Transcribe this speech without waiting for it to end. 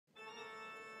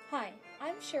Hi,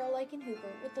 I'm Cheryl Lichen-Hooper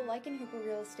with the Lichen-Hooper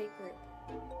Real Estate Group.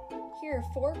 Here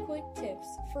are 4 quick tips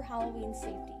for Halloween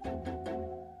safety.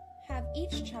 Have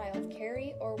each child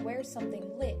carry or wear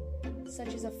something lit,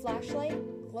 such as a flashlight,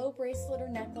 glow bracelet or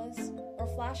necklace, or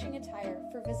flashing attire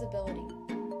for visibility.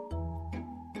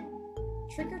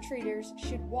 Trick-or-treaters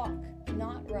should walk,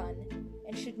 not run,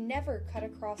 and should never cut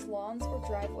across lawns or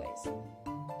driveways.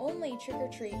 Only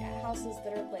trick-or-treat at houses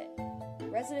that are lit.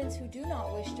 Residents who do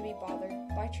not wish to be bothered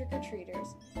by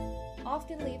trick-or-treaters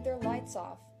often leave their lights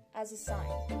off as a sign.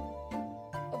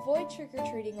 Avoid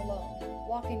trick-or-treating alone,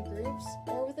 walk in groups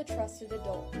or with a trusted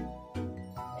adult.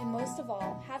 And most of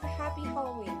all, have a happy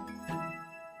Halloween.